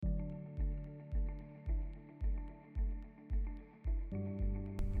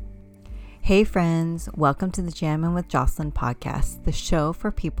Hey friends, welcome to the Jammin with Jocelyn podcast, the show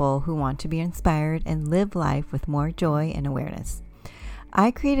for people who want to be inspired and live life with more joy and awareness.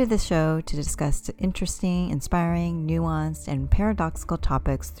 I created this show to discuss interesting, inspiring, nuanced, and paradoxical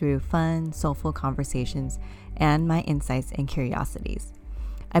topics through fun, soulful conversations and my insights and curiosities.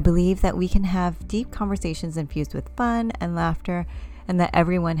 I believe that we can have deep conversations infused with fun and laughter, and that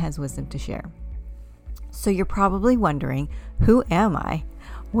everyone has wisdom to share. So you're probably wondering, who am I?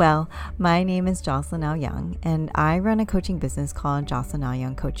 Well, my name is Jocelyn Young, and I run a coaching business called Jocelyn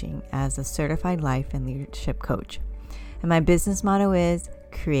Young Coaching as a certified life and leadership coach. And my business motto is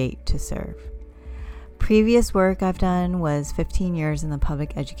create to serve. Previous work I've done was 15 years in the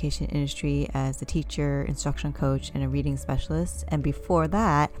public education industry as a teacher, instructional coach, and a reading specialist. And before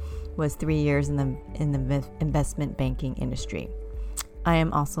that was 3 years in the investment banking industry. I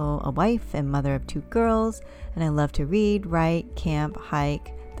am also a wife and mother of 2 girls, and I love to read, write, camp,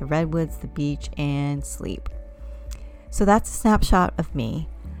 hike, the redwoods, the beach, and sleep. So that's a snapshot of me.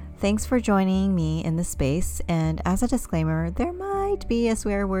 Thanks for joining me in this space. And as a disclaimer, there might be a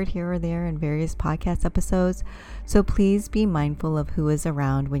swear word here or there in various podcast episodes. So please be mindful of who is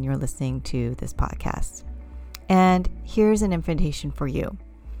around when you're listening to this podcast. And here's an invitation for you.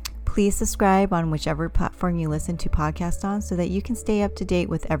 Please subscribe on whichever platform you listen to podcasts on so that you can stay up to date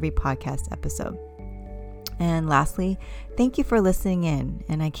with every podcast episode. And lastly, thank you for listening in,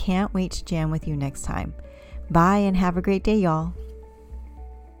 and I can't wait to jam with you next time. Bye and have a great day, y'all.